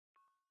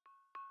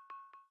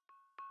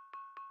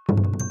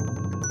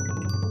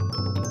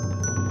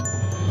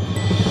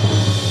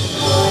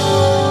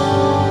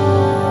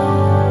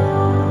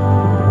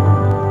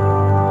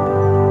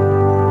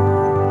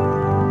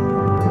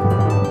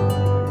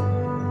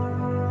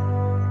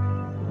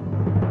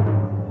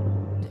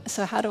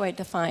So how do I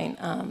define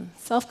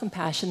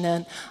self-compassion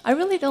then? I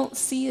really don't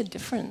see a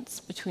difference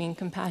between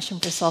compassion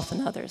for self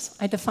and others.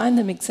 I define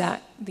them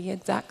the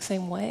exact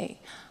same way.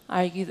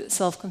 I argue that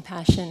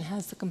self-compassion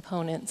has the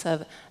components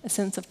of a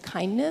sense of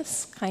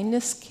kindness,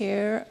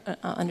 care,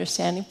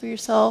 understanding for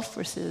yourself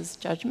versus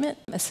judgment,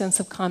 a sense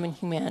of common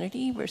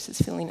humanity versus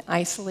feeling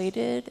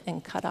isolated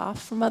and cut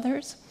off from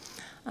others,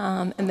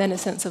 and then a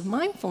sense of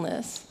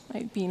mindfulness,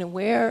 right, being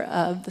aware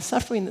of the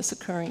suffering that's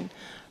occurring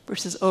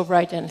versus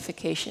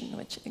over-identification,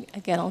 which,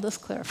 again, I'll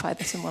just clarify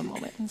this in one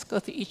moment. Let's go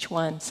through each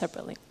one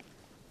separately.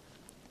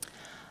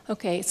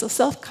 Okay, so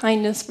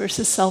self-kindness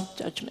versus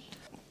self-judgment.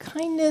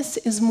 Kindness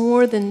is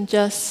more than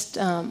just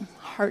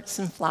hearts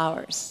and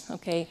flowers,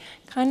 okay?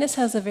 Kindness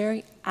has a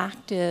very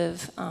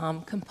active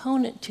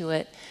component to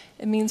it.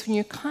 It means when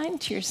you're kind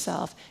to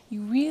yourself,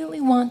 you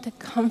really want to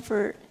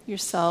comfort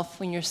yourself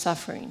when you're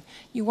suffering.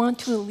 You want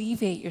to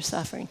alleviate your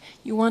suffering.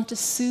 You want to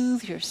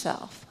soothe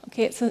yourself,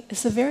 okay?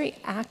 It's a very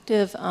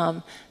active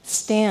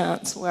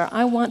stance where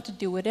I want to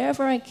do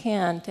whatever I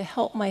can to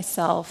help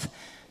myself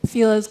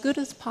feel as good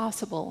as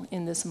possible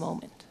in this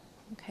moment,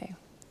 okay?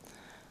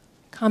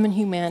 Common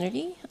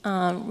humanity,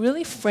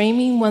 really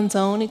framing one's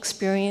own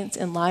experience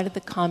in light of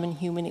the common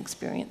human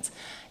experience.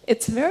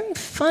 It's very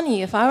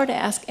funny if I were to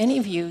ask any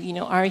of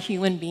you, are a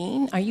human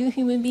being? Are you a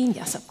human being?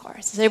 Yes, of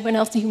course. Is everyone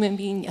else a human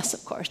being? Yes,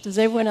 of course. Does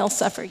everyone else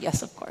suffer?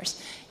 Yes, of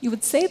course. You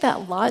would say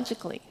that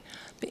logically.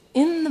 But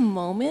in the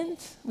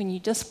moment, when you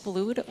just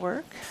blew it at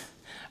work,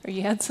 or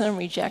you had someone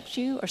reject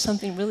you, or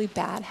something really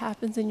bad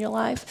happens in your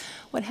life,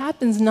 what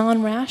happens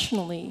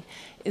non-rationally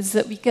is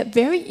that we get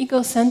very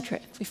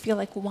egocentric. We feel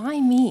like,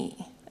 why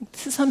me?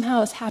 This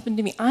somehow has happened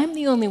to me. I'm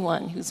the only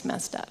one who's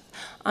messed up.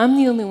 I'm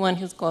the only one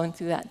who's going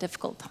through that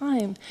difficult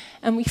time.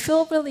 And we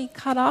feel really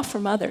cut off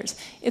from others.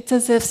 It's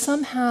as if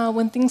somehow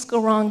when things go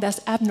wrong,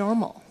 that's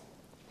abnormal.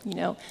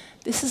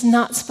 This is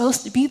not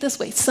supposed to be this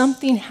way.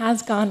 Something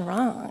has gone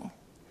wrong.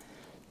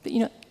 But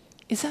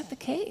is that the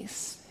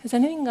case? Has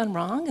anything gone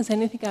wrong? Is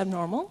anything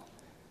abnormal?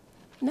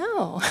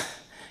 No.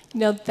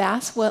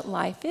 That's what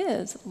life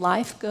is.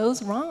 Life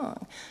goes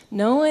wrong.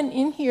 No one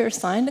in here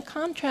signed a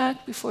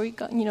contract before you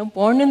got,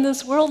 born in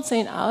this world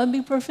saying, I would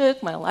be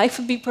perfect, my life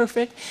would be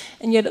perfect,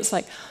 and yet it's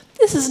like,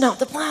 this is not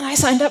the plan I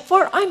signed up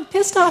for, I'm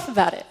pissed off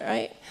about it,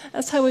 right?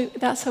 That's how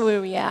we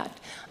react.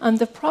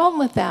 The problem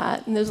with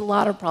that, and there's a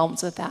lot of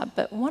problems with that,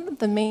 but one of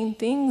the main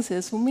things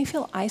is when we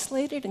feel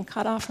isolated and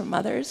cut off from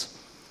others,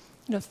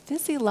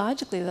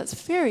 physiologically that's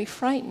very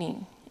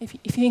frightening. If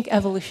you think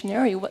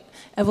evolutionarily,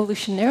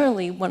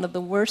 one of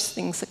the worst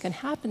things that can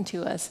happen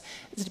to us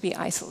is to be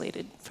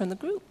isolated from the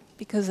group,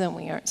 because then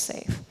we aren't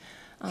safe.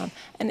 And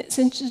it's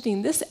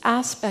interesting, this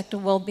aspect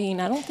of well-being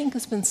I don't think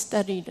has been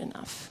studied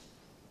enough.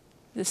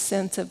 This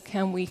sense of,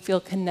 can we feel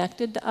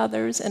connected to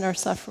others in our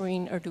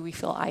suffering, or do we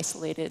feel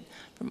isolated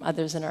from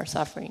others in our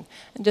suffering?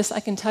 And I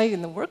can tell you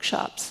in the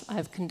workshops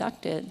I've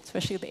conducted,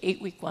 especially the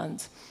 8-week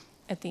ones,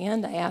 at the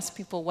end I asked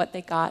people what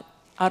they got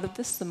out of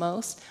this the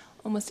most.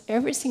 Almost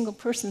every single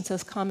person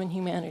says common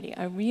humanity.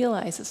 I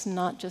realize it's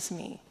not just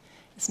me.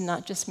 It's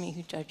not just me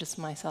who judges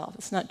myself.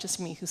 It's not just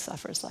me who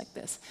suffers like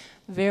this.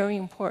 Very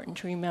important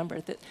to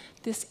remember that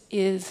this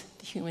is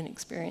the human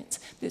experience.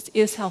 This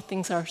is how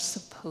things are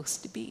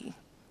supposed to be.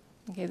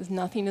 Okay,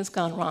 nothing has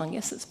gone wrong.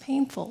 Yes, it's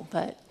painful,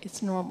 but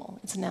it's normal.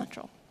 It's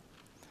natural.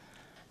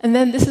 And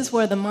then this is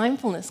where the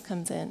mindfulness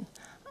comes in.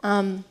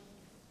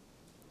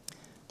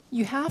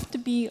 You have to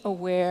be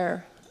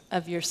aware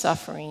of your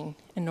suffering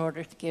in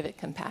order to give it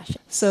compassion.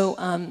 So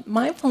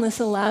mindfulness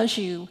allows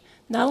you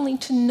not only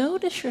to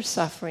notice your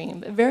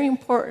suffering, but very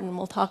important, and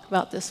we'll talk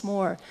about this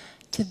more,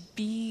 to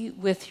be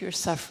with your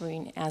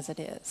suffering as it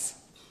is.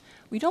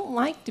 We don't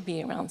like to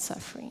be around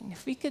suffering.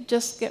 If we could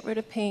just get rid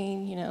of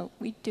pain,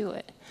 we'd do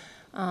it.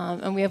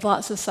 And we have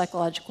lots of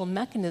psychological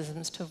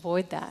mechanisms to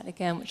avoid that,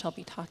 again, which I'll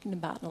be talking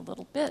about in a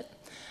little bit.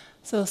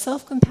 So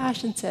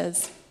self-compassion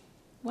says,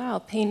 wow,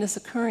 pain is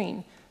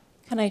occurring.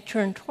 Can I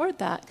turn toward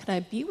that? Can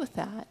I be with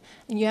that?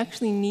 And you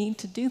actually need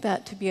to do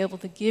that to be able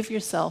to give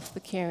yourself the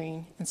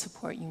caring and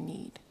support you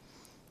need.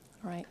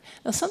 All right.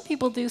 Now, some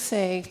people do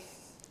say,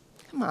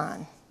 come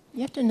on,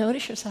 you have to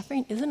notice your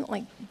suffering. Isn't it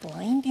like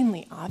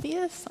blindingly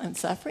obvious I'm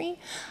suffering?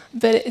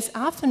 But it's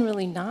often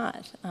really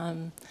not.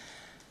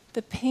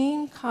 The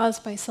pain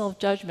caused by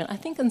self-judgment, I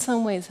think in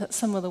some ways that's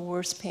some of the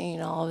worst pain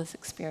all of us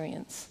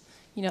experience.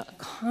 A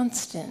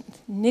constant,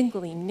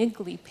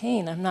 niggly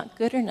pain. I'm not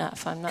good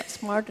enough. I'm not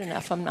smart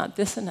enough. I'm not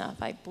this enough.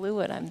 I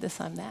blew it. I'm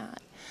this, I'm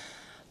that.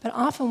 But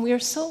often we are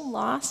so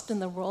lost in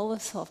the role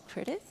of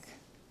self-critic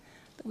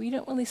that we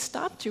don't really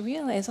stop to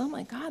realize, oh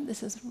my God,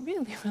 this is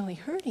really, really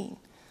hurting.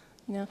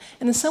 And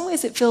in some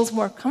ways it feels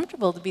more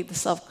comfortable to be the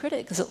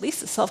self-critic, because at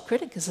least the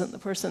self-critic isn't the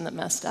person that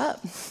messed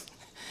up.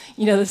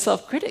 The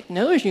self-critic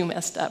knows you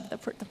messed up.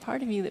 The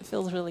part of you that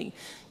feels really,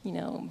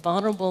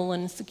 vulnerable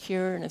and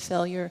insecure and a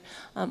failure.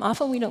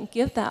 Often we don't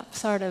give that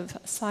side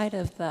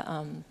of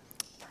the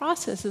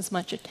process as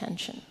much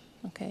attention.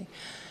 Okay,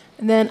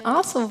 and then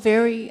also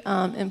very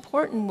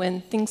important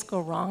when things go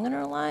wrong in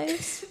our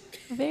lives.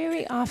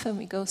 Very often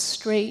we go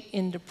straight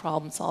into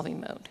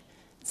problem-solving mode.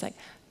 It's like,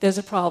 there's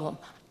a problem.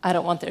 I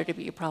don't want there to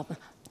be a problem.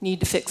 Need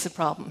to fix the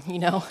problem,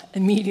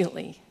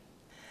 immediately.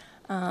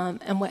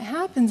 And what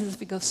happens is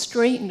we go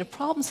straight into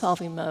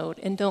problem-solving mode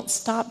and don't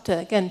stop to,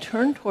 again,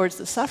 turn towards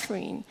the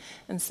suffering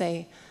and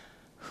say,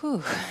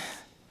 whew,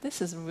 this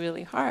is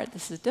really hard.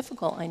 This is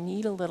difficult. I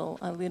need a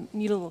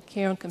little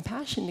care and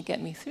compassion to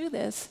get me through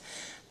this.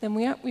 Then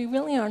we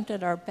really aren't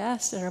at our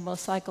best and our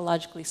most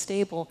psychologically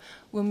stable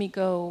when we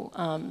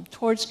go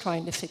towards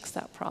trying to fix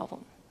that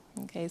problem.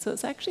 Okay, so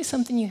it's actually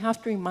something you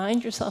have to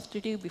remind yourself to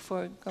do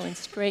before going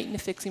straight into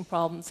fixing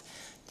problems,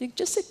 to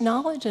just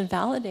acknowledge and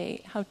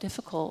validate how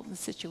difficult the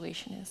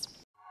situation is.